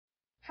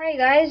Hi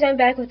guys, I'm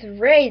back with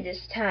Ray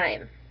this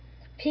time.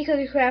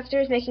 Pika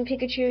Crafter is making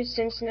Pikachu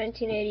since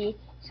 1980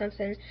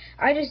 something.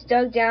 I just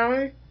dug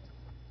down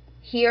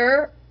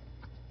here.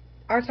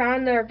 I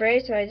found their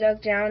base and I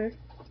dug down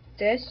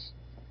this.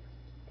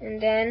 And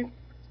then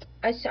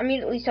I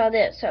immediately saw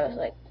this. So I was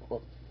like,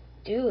 well,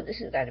 dude, this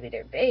has got to be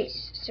their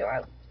base. So I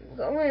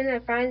go in and I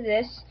find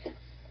this.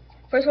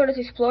 First we'll just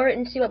explore it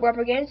and see what we're up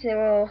against, and then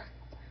we'll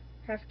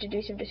have to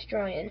do some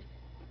destroying.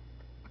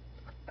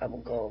 I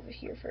will go over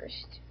here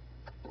first.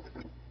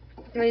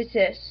 What is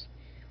this?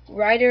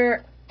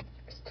 Rider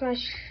 /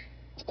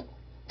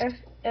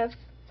 FF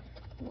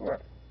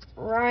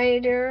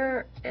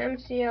Rider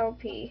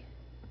MCLP.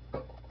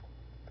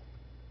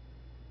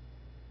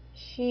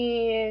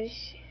 He is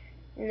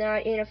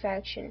not in a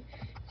faction.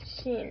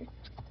 Seen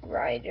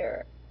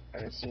Rider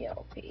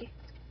MCLP.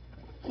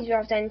 He's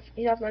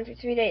offline for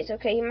 3 days.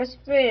 Okay, he must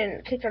have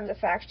been kicked out of the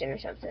faction or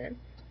something.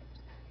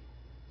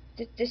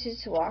 This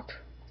is locked.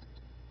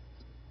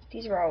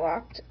 These are all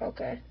locked.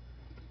 Okay.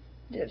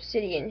 There's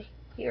obsidian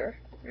here.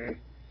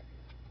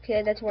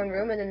 Okay, that's one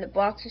room, and then the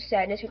box of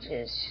sadness, which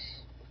is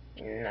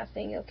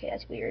nothing. Okay,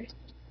 that's weird.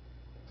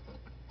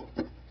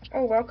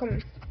 Oh,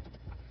 welcome.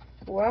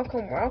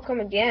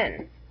 Welcome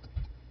again.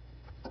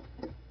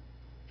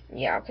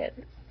 Yeah, okay.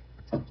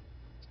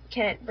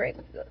 Can't break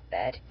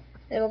that.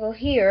 Then we'll go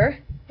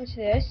here. What's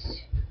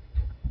this?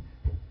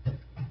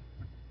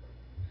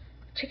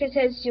 Chicken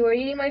says, "You are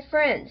eating my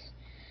friends.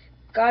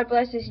 God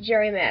bless this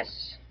Jerry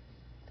mess."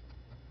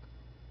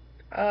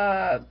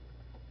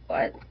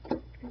 What?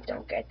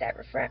 Don't get that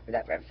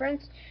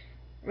reference.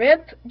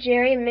 Rip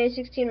Jerry, May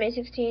 16,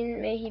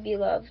 may he be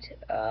loved.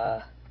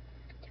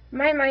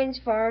 My mine's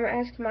farm,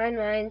 ask my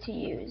mine to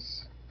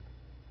use.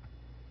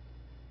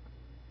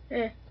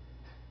 It's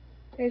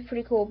a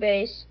pretty cool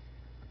base.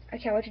 I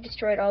can't wait to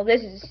destroy it all.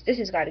 This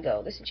has got to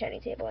go. This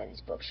enchanting table and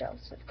these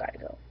bookshelves have got to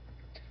go.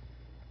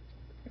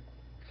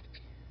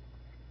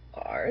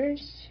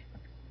 Ours.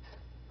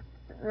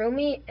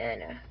 Roomy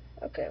Anna.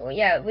 Okay, well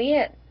yeah, we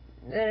had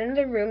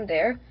another room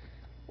there.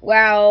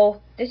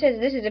 Wow, this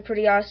is a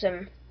pretty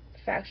awesome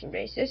faction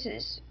base. This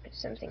is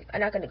something.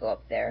 I'm not gonna go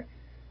up there.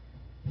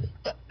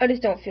 I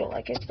just don't feel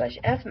like it. Slash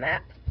F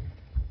map.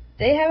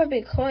 They have a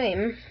big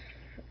claim.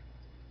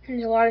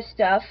 There's a lot of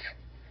stuff,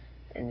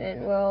 and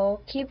then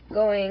we'll keep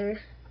going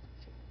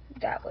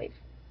that way.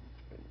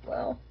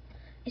 Well,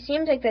 it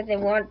seems like that they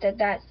want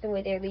that's the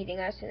way they're leading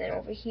us, and then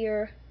over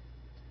here,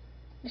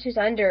 this is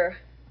under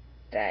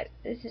that.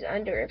 This is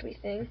under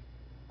everything.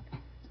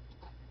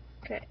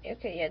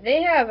 Okay, yeah,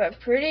 they have a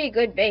pretty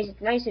good base.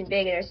 It's nice and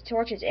big, and there's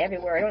torches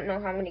everywhere. I don't know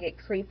how I'm gonna get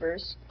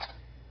creepers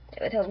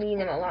without leading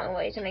them a long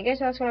ways, and I guess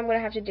that's what I'm gonna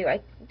have to do.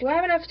 Do I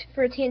have enough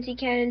for a TNT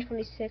cannon?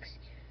 26.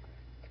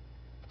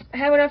 I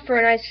have enough for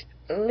a nice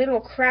little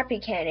crappy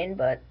cannon,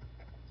 but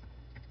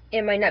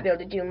it might not be able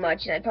to do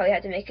much, and I'd probably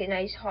have to make a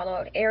nice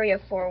hollowed area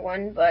for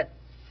one, but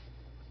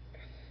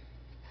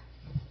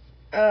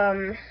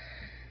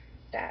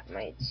that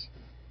might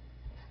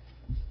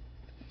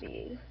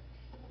be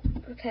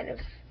kind of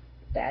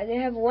bad. They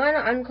have one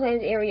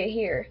unclaimed area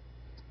here.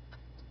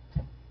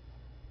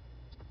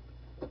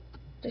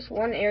 Just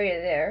one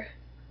area there.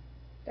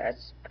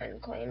 That's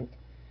unclaimed.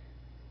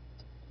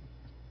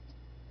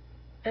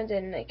 And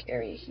then like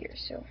area here.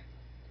 So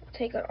I'll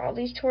take out all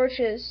these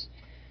torches.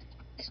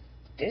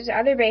 There's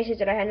other bases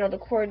that I had know the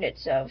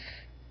coordinates of.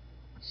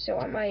 So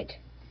I might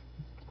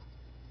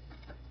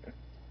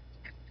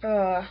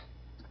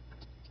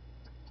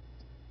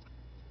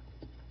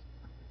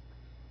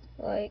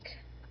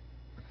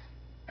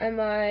I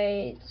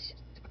might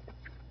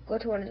go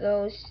to one of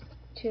those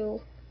to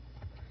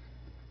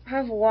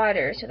have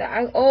water so that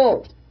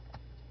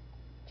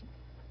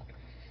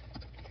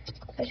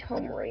Such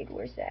home raid,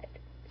 where's that?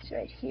 It's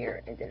right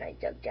here, and then I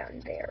dug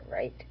down there,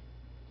 right?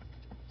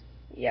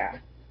 Yeah.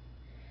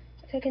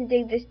 So I can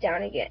dig this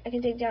down again. I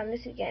can dig down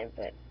this again,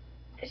 but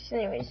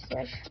anyways,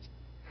 slash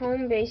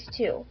home base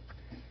 2.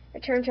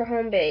 Return to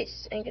home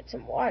base and get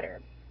some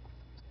water.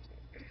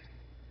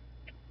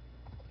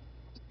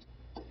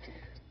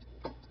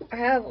 I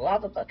have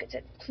lava buckets.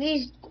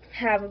 Please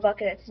have a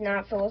bucket that's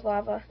not filled with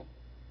lava.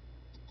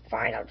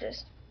 Fine, I'll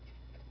just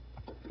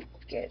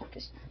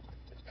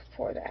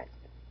pour that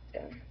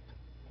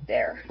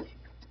there.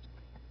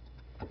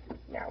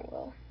 Now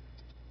we'll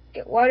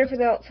get water for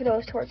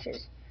those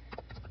torches.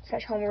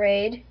 Slash home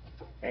raid,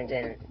 and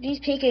then these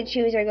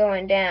Pikachus are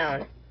going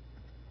down.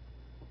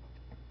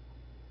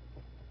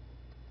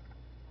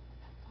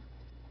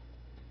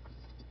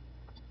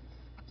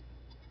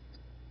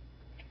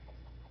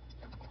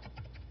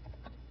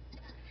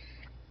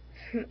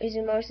 Is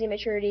mostly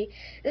maturity.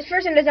 This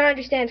person does not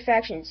understand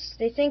factions.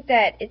 They think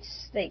that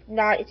it's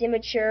it's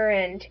immature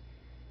and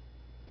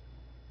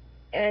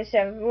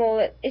stuff.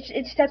 Well,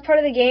 that's part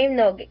of the game.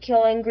 They'll get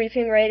killing,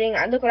 griefing, raiding.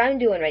 Look what I'm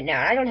doing right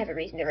now. I don't have a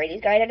reason to raid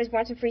these guys. I just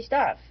want some free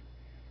stuff.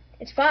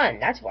 It's fun.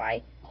 That's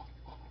why.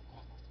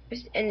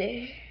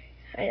 And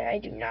I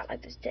do not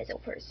like this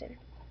Dezo person.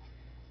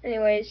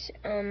 Anyways,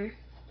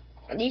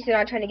 at least they're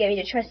not trying to get me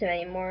to trust them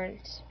anymore and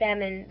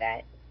spamming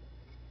that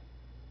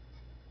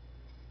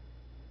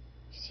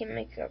seem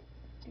like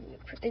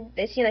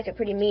they seem like a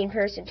pretty mean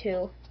person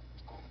too.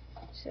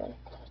 So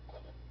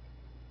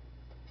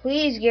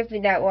please give me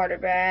that water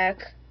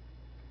back.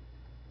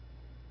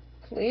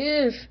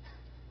 Please.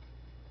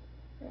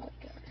 Oh my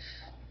gosh.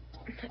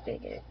 I'm not gonna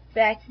get it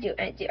back.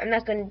 I'm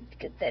not gonna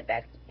get that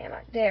back. Am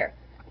I? There.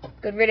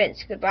 Good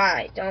riddance.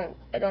 Goodbye.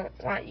 I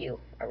don't want you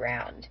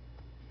around.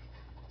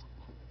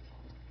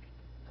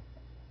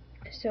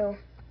 So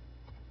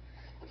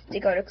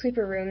they go to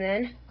Creeper room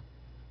then.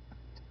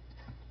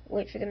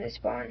 Wait for them to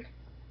spawn.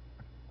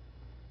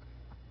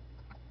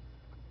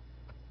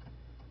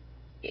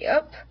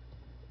 Yep.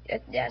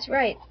 That's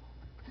right.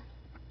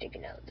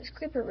 Digging out this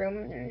Creeper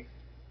room and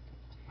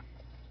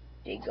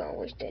they gonna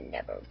wish they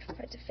never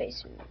had to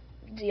face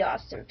the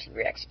awesome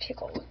T-Rex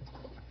pickle.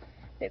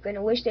 They're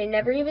gonna wish they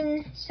never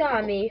even saw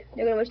me.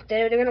 They're gonna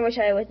wish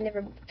I was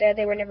never that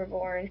they were never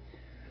born.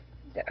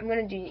 I'm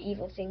gonna do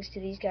evil things to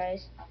these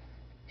guys.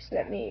 Just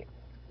let me.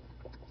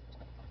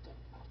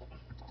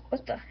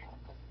 What the?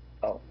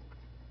 Oh,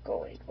 go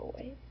away, go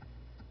away.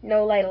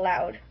 No light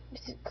allowed.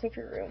 This is a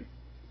creeper room.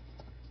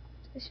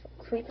 This is for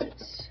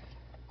creepers.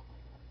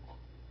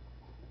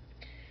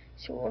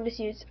 So we'll just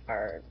use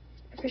our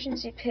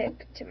efficiency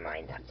pick to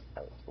mine that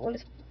out. We'll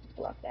just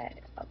block that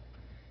up.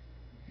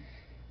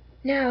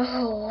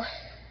 Now,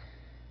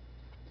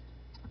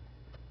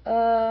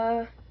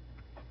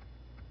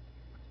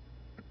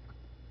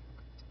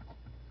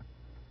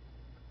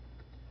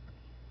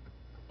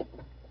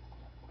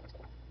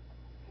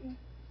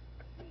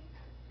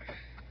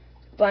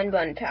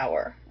 Bun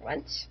power.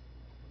 Once.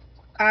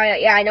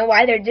 Yeah, I know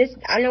why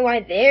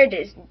they're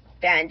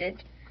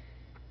disbanded.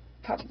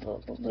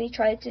 Probably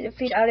tried to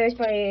defeat others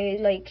by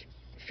like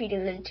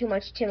feeding them too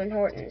much Tim and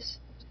Hortons.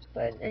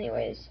 But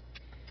anyways.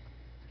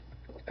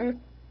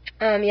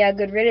 Yeah,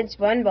 good riddance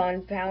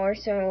bun power.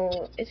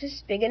 So is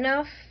this big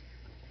enough?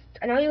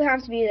 I know you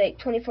have to be like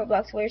 24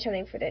 blocks away or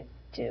something for that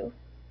to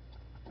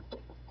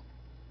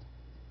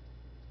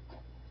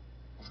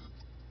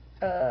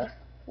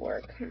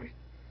work.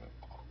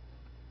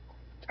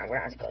 I'm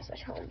gonna have to go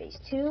slash home base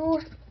 2.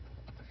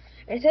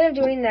 Instead of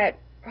doing that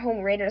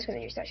home raid, I'm just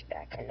gonna use slash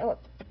back. I know it.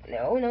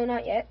 No,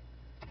 not yet.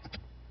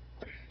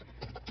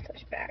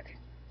 Slash back.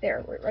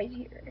 There, we're right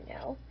here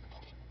now.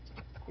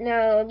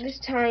 Now, this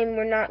time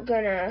we're not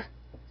gonna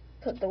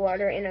put the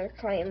water in our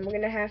claim. We're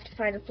gonna have to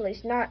find a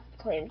place not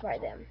claimed by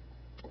them.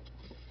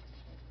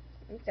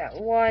 Like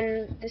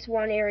this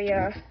one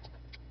area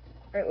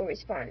right where we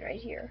spawn right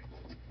here.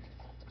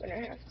 We're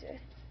gonna have to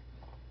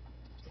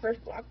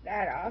first block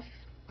that off.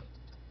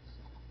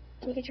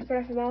 Can you get your foot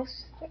off the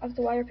mouse? Off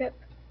the wire pip?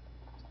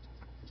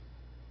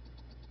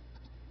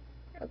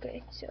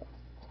 Okay, so.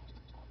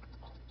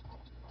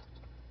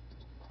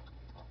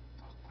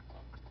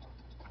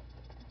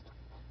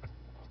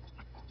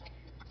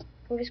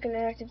 We're just gonna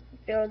have to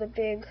build a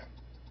big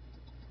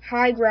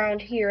high ground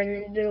here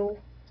and then it'll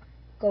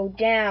go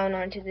down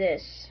onto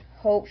this,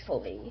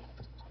 hopefully.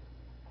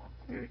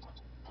 You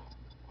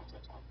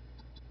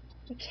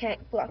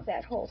can't block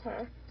that hole,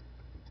 huh?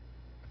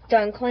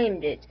 Done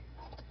claimed it.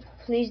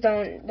 Please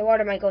don't. The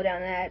water might go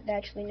down that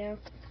actually now.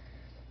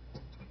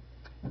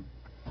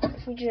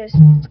 If we just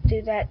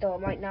do that though,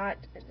 it might not.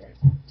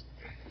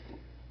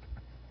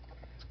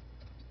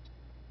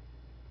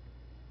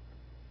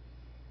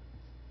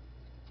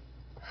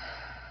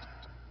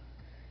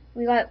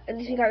 At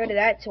least we got rid of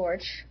that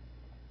torch.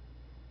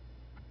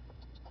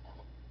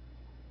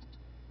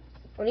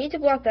 We need to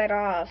block that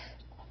off.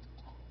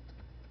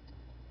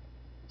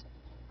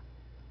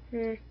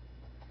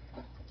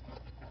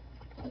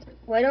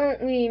 Why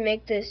don't we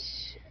make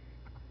this?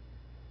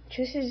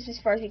 This is as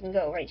far as we can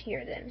go right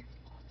here then.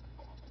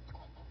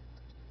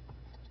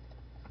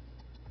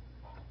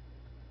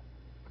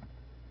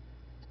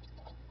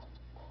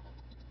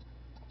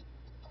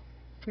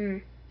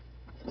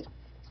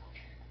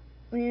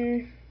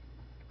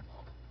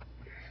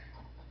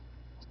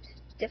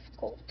 It's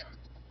difficult.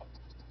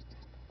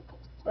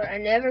 But I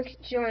never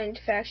joined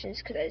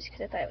factions because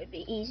I thought it would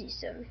be easy,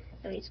 so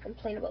no need to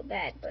complain about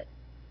that, but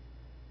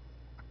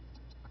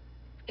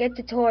get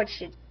the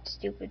torch, you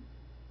stupid.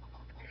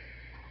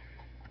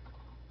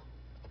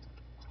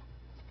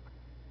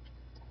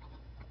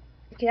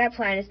 Okay, that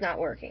plan is not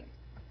working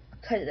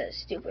because of the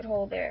stupid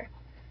hole there.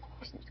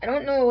 I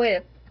don't know a way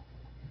to...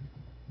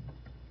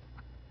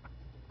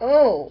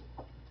 Oh!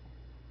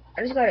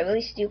 I just got a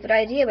really stupid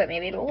idea, but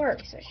maybe it'll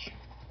work. So,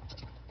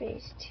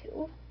 base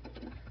 2.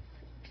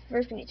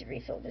 First we need to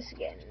refill this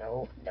again.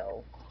 No.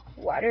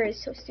 Water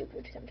is so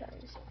stupid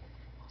sometimes.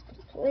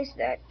 Place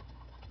that.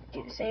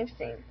 Do the same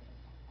thing.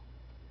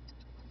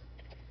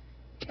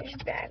 Fish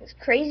back. It's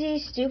a crazy,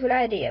 stupid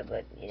idea,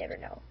 but you never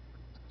know.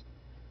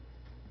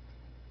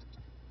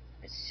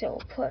 So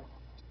put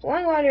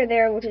one water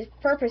there, which is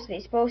purposely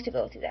supposed to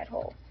go through that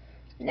hole.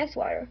 The next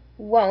water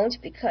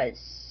won't because...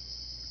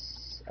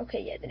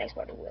 Okay, yeah, the next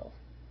water will.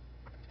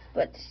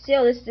 But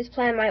still, this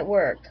plan might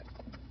work.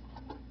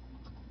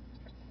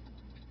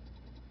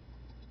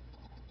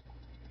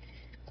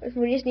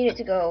 We just need it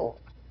to go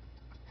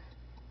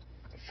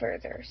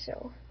further,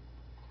 so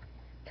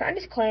Can I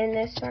just claim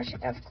this? Slash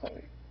F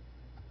claim.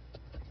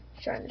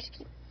 Trying to just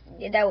keep.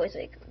 Yeah, that was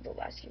like the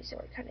last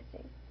resort kind of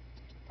thing.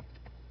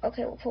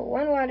 Okay, we'll put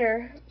one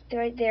water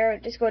right there.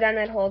 Just go down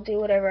that hole.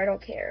 Do whatever. I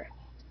don't care.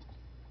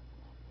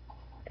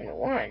 And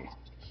one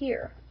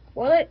here.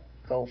 Will it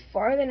go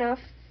far enough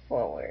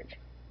forward?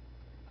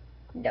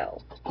 No.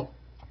 So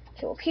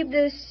we'll keep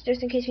this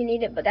just in case we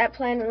need it, but that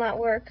plan will not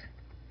work.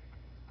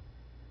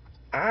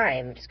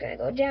 I'm just gonna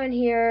go down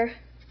here.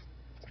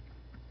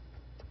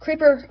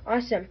 Creeper,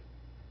 awesome.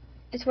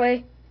 This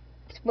way.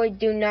 This way,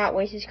 do not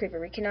waste this creeper.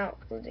 We cannot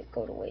let it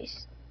go to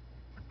waste.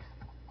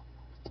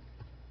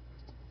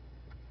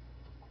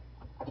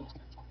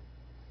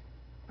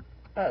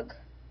 Ugh.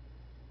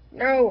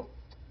 No!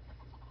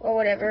 Well,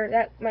 whatever.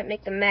 That might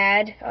make them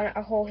mad on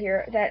a hole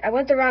here. That I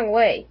went the wrong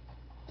way.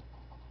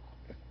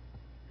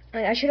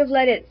 I should have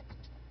let it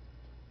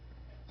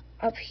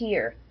up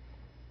here.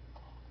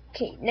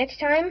 Okay, next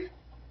time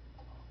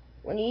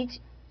we need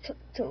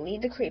to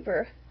lead the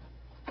creeper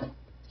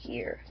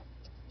here.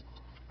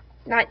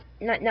 Not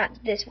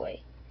this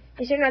way.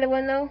 Is there another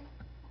one though?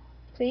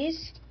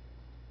 Please?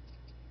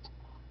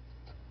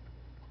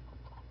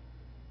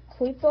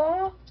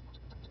 Creeper?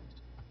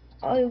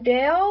 Are you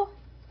there?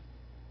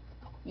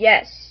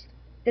 Yes.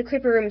 The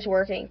creeper room's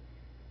working.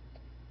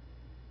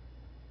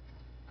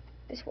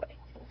 This way.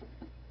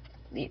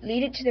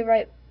 Lead it to the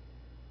right.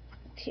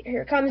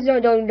 Here it comes.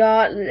 No,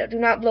 do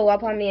not blow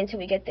up on me until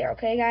we get there.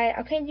 Okay, guy?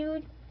 Okay,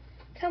 dude?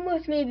 Come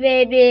with me,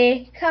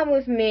 baby. Come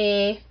with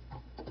me.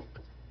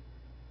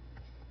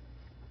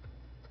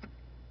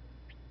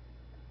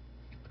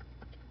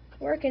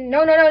 Working.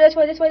 No, this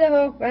way, the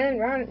hole.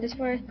 Run, this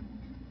way.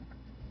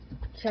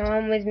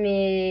 Come with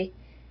me.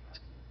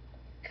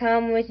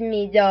 Come with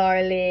me,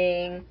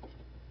 darling.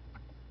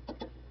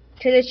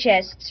 To the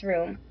chests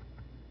room.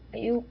 Are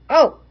you?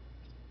 Oh!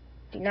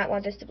 Do not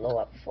want this to blow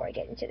up before I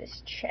get into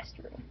this chest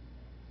room.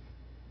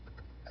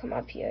 Come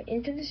up here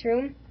into this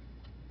room.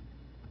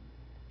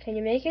 Can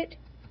you make it?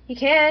 You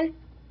can.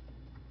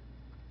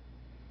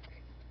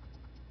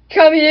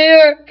 Come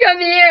here! Come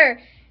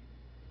here!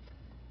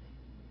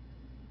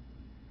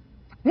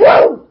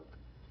 Whoa!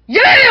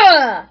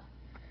 Yeah!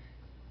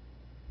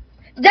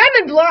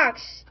 Diamond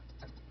blocks!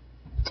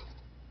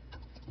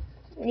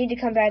 We need to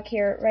come back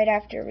here right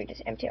after we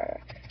just empty our...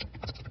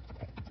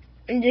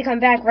 We need to come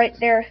back right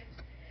there.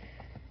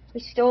 We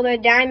stole their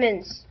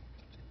diamonds.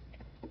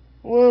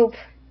 Whoop.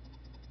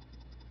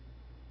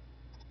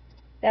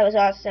 That was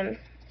awesome.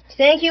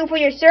 Thank you for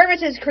your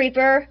services,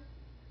 Creeper.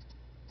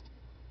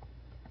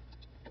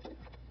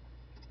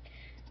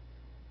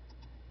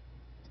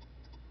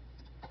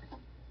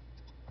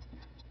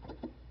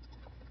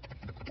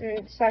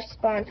 And slash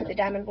spawn for the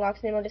diamond blocks,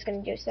 and then we're just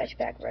going to do slash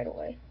back right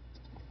away.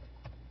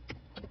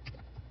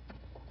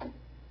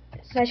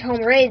 Slash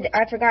home raid.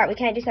 I forgot. We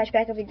can't do slash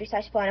back if we do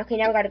slash spawn. Okay,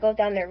 now we got to go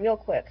down there real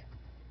quick.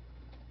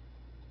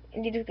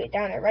 We need to get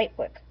down there right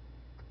quick.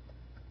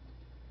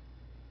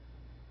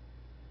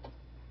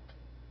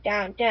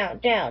 Down, down,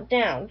 down,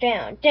 down,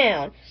 down,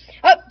 down.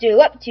 Up to.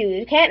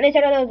 You can't miss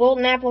out on those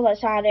golden apples I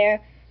saw there.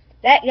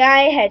 That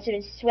guy had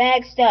some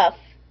swag stuff.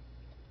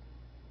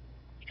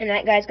 And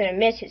that guy's gonna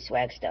miss his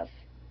swag stuff.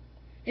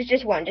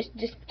 Just one.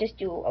 Just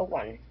do a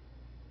one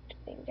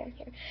thing down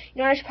here.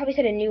 You know, I should probably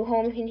set a new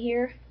home in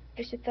here.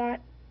 Just a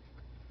thought.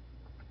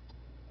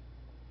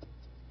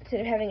 Instead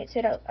of having it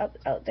set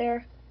out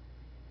there.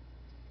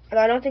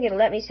 Although I don't think it'll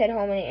let me set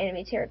home in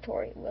enemy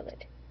territory, will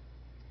it?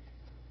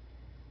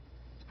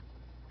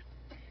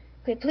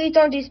 Okay, please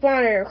don't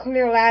despawn it or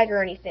clear lag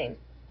or anything.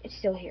 It's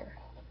still here.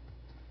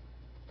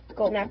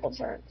 Golden apples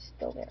aren't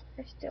still there.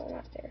 They're still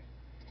not there.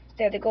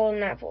 They're the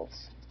golden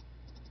apples.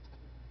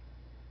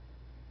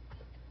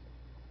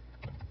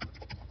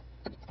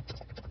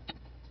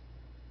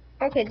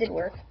 Okay, it did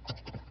work.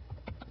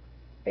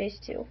 Base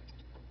 2.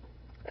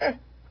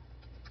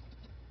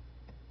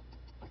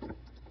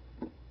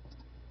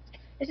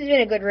 This has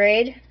been a good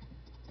raid.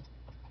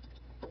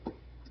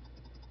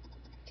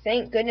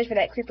 Thank goodness for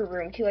that creeper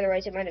room too,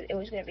 otherwise it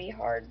was gonna be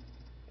hard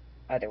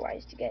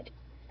otherwise to get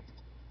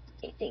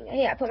anything.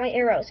 Hey, I put my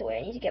arrows away.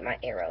 I need to get my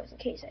arrows in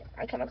case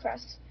I come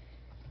across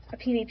a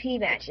PvP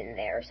match in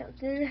there or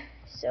something.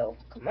 So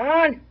come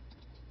on.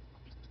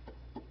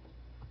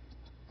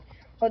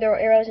 Oh, there were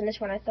arrows in this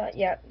one. I thought,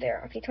 yeah,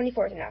 there. Okay,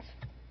 24 is enough.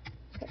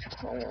 Let's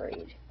home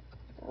raid.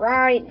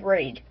 Right,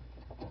 raid.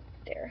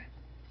 There.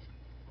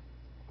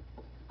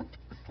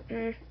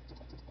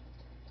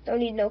 Don't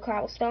need no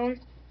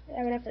cobblestone. I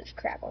have enough of this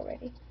crap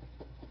already.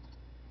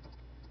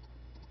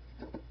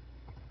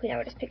 Okay, now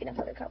we're just picking up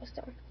other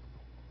cobblestone.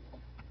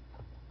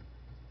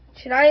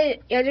 Should I?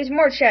 Yeah, there's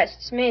more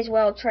chests. May as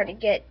well try to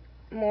get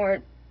more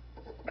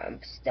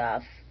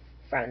stuff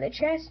from the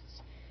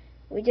chests.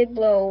 We did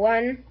blow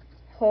one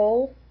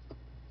hole.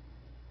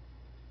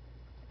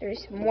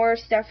 There's more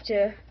stuff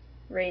to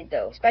raid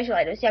though. Special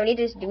items. Yeah, we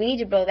need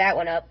to blow that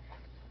one up.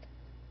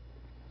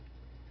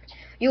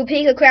 You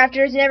Pika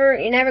crafters,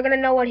 you're never gonna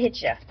know what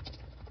hit ya.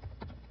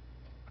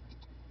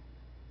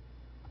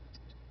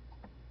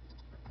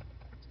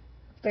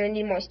 gonna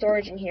need more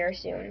storage in here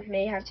soon.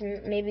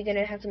 Maybe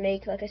gonna have to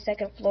make like a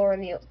second floor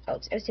in the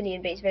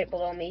obsidian base right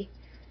below me.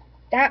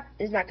 That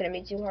is not gonna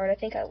be too hard. I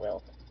think I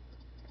will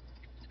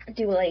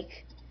do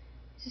like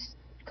just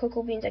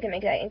cocoa beans. I can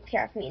make that in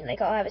caffeine.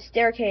 Like I'll have a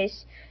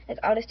staircase. Like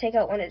I'll just take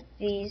out one of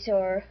these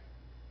or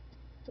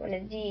one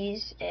of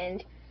these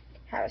and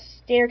have a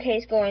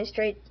staircase going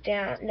straight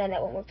down. No,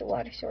 that won't work the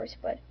water source,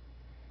 but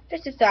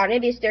just a thought.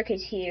 Maybe a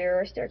staircase here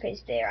or a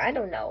staircase there. I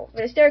don't know.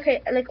 But a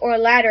staircase, like, or a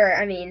ladder.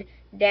 I mean,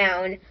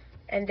 down,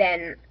 and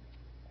then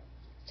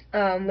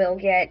we'll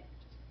get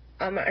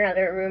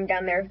another room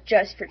down there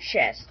just for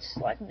chests,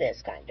 like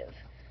this kind of.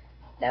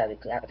 That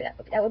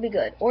would be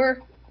good.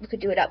 Or we could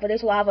do it up, but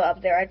there's lava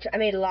up there. I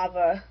made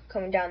lava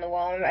coming down the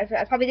wall. I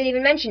probably didn't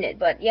even mention it,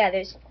 but yeah,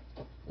 there's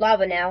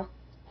lava now.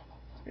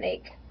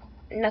 Like,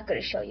 I'm not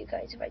gonna show you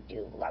guys. If I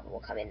do, lava will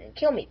come in and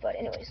kill me. But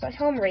anyways, let's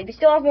home raid. We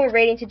still have more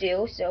raiding to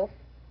do, so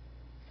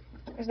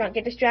let's not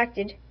get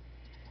distracted.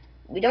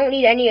 We don't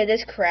need any of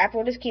this crap.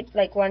 We'll just keep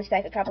like one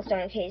stack of cobblestone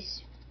in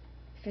case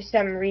for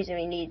some reason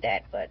we need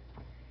that. But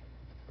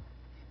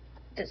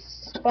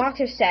this box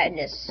of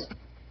sadness.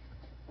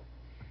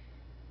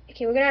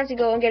 Okay, we're gonna have to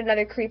go and get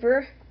another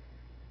creeper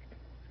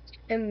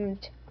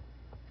and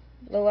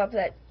blow up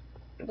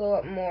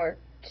more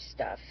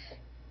stuff.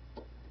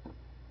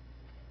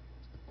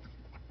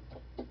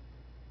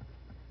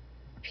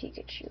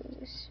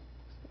 Pikachus.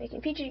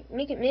 Making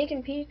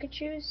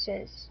Pikachus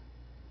since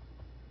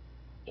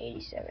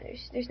 87.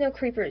 There's no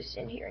creepers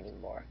in here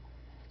anymore.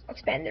 I'll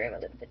expand the room a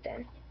little bit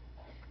then.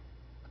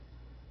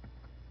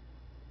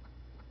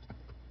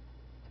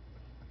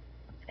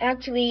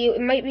 Actually,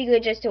 it might be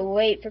good just to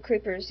wait for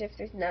creepers if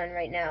there's none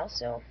right now,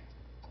 so.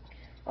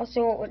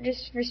 Also,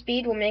 just for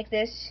speed, we'll make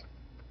this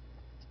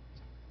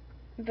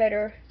a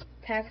better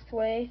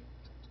pathway.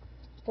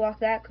 Block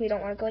that, because we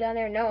don't want to go down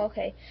there. No,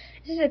 okay.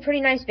 This is a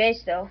pretty nice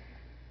base, though.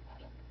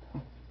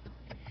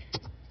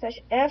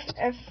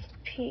 /FF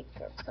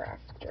Pika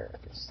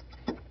Crafters.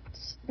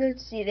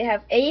 Let's see, they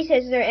have 8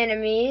 as their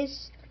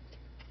enemies.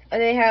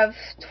 They have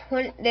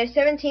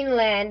 17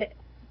 land.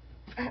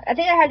 I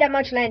think I had that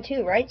much land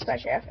too, right?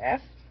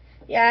 /FF.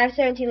 Yeah, I have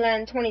 17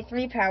 land,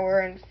 23 power,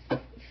 and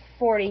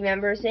 40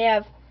 members. They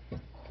have,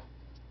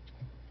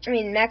 I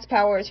mean, max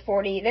power is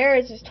 40.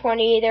 Theirs is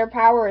 20. Their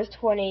power is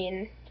 20.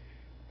 And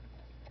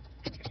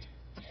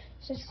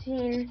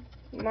 16.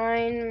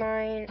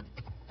 Mine.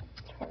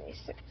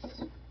 26.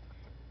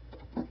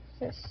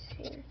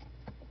 16.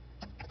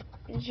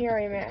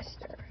 Jerry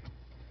Master.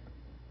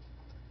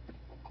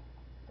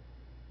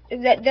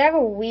 They have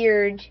a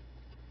weird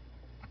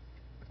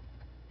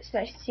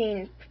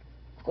 /scene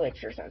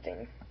glitch or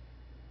something.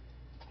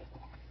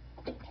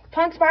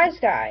 Punk Spice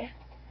Guy.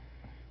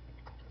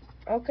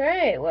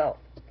 Okay, well,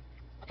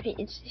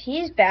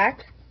 he's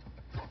back.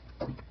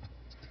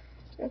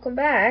 Welcome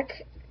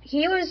back.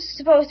 He was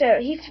supposed to.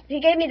 He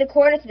gave me the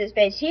coordinates of this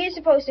base. He is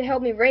supposed to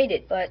help me raid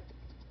it, but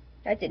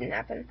that didn't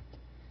happen.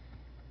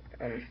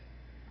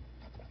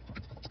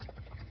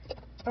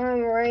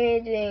 I'm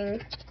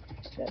raiding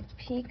the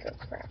Pika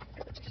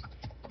Crafters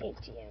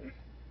ATM.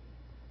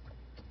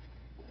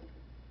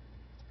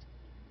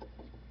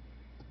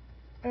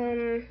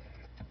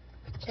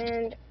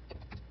 And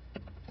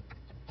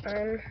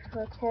I'm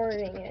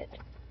recording it.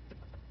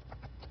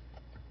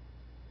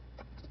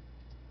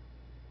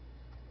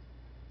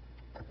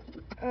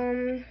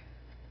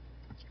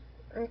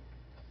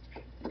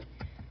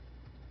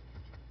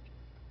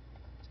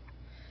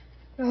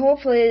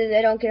 Hopefully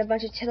I don't get a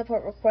bunch of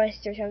teleport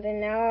requests or something.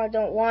 Now I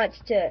don't want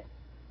to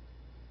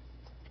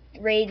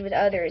raid with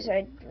others.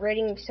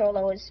 Raiding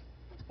solo is,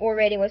 or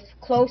raiding with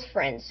close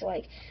friends,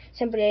 like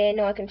somebody I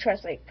know I can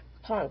trust, like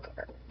Punk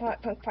or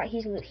Punk.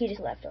 He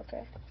just left.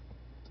 Okay.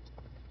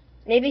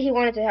 Maybe he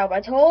wanted to help. I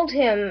told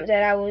him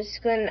that I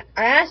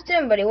asked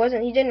him, but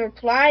he didn't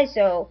reply,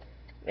 so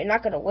I'm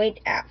not gonna wait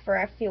for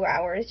a few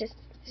hours just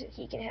so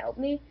he can help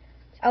me.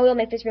 I will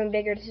make this room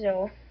bigger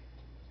so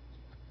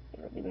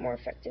it'll be more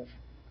effective.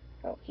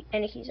 Oh,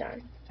 and he's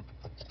on.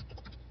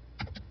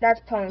 That's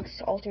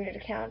Punk's alternate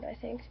account, I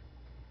think.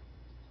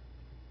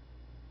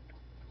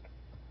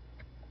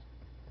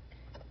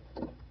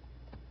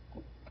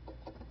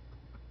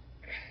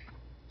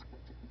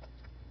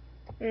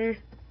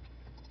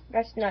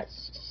 That's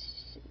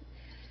nuts.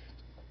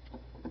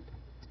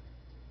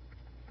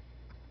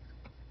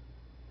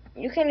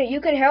 You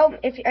can help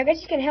I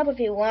guess you can help if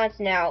he wants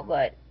now,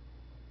 but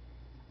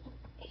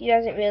he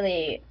doesn't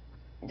really.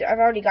 I've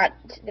already got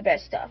the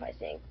best stuff, I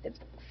think. The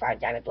 5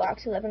 diamond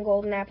blocks, 11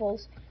 golden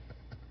apples.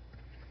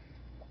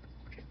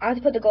 I'll have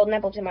to put the golden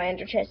apples in my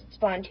ender chest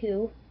spawn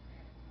too.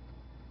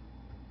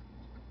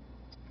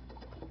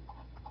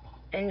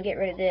 And get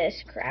rid of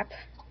this crap.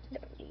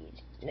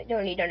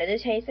 Don't need none of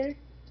this Hathan.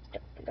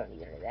 Don't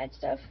need none of that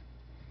stuff.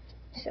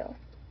 So.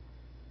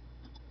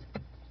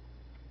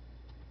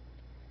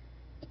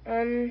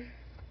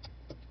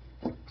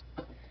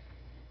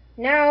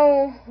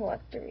 Now,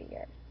 what do we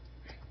get?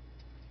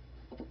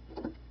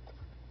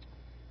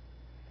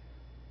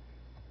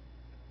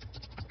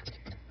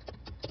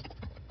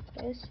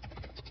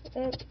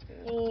 Let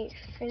me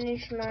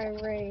finish my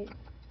raid.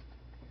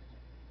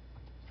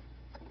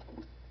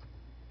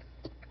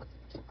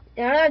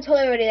 Now that I told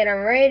everybody that I'm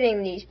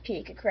raiding these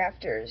Pika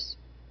crafters,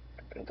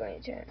 I'm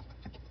going to...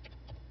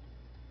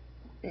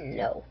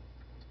 No.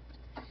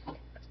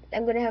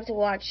 I'm going to have to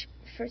watch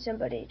for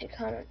somebody to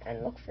come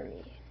and look for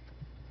me.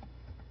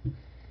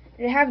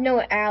 They have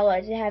no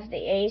allies. They have the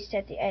Ace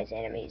as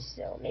enemies,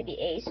 so maybe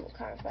Ace will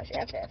camouflage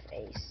FF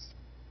Ace.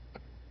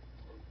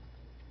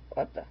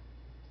 What the?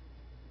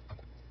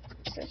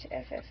 Such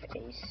FF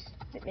Ace.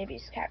 Maybe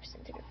it's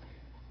Capstan too.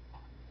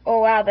 Oh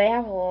wow, they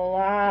have a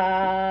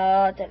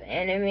lot of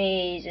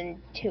enemies and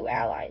 2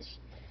 allies.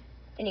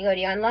 And you go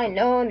to online?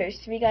 No, and there's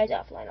 3 guys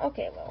offline.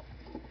 Okay, well.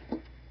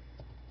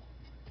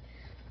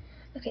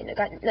 Okay,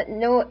 got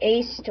no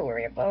Ace to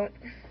worry about.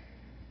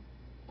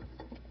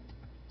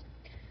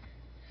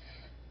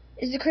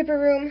 Is the creeper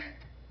room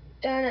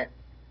done?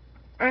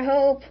 I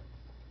hope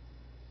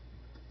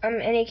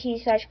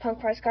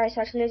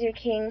NAKey/punkpartsguy/lizard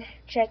king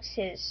checks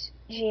his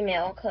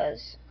Gmail,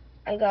 cause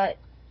I got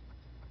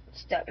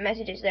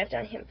messages left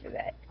on him for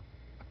that.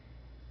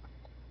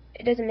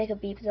 It doesn't make a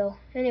beep though.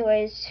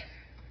 Anyways,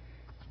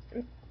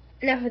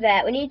 enough of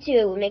that. We need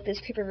to make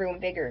this creeper room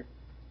bigger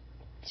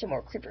so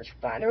more creepers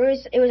spawn.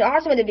 It was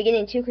awesome at the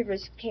beginning. 2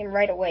 creepers came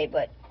right away,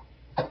 but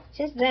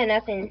since then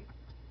nothing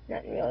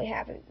really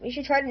happened. We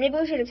should maybe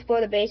we should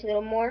explore the base a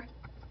little more.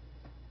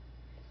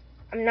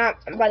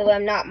 By the way,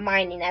 I'm not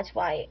mining, that's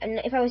why.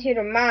 And if I was here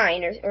to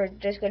mine, or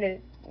just going to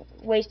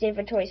waste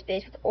inventory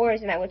space with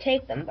ores, then I would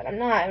take them, but I'm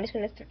not. I'm just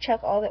going to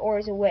chuck all the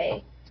ores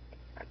away,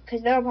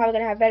 because they're probably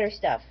going to have better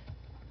stuff.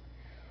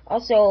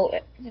 Also,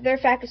 their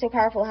fact is so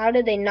powerful, how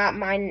did they not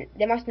mine?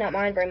 They must not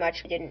mine very much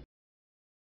if they didn't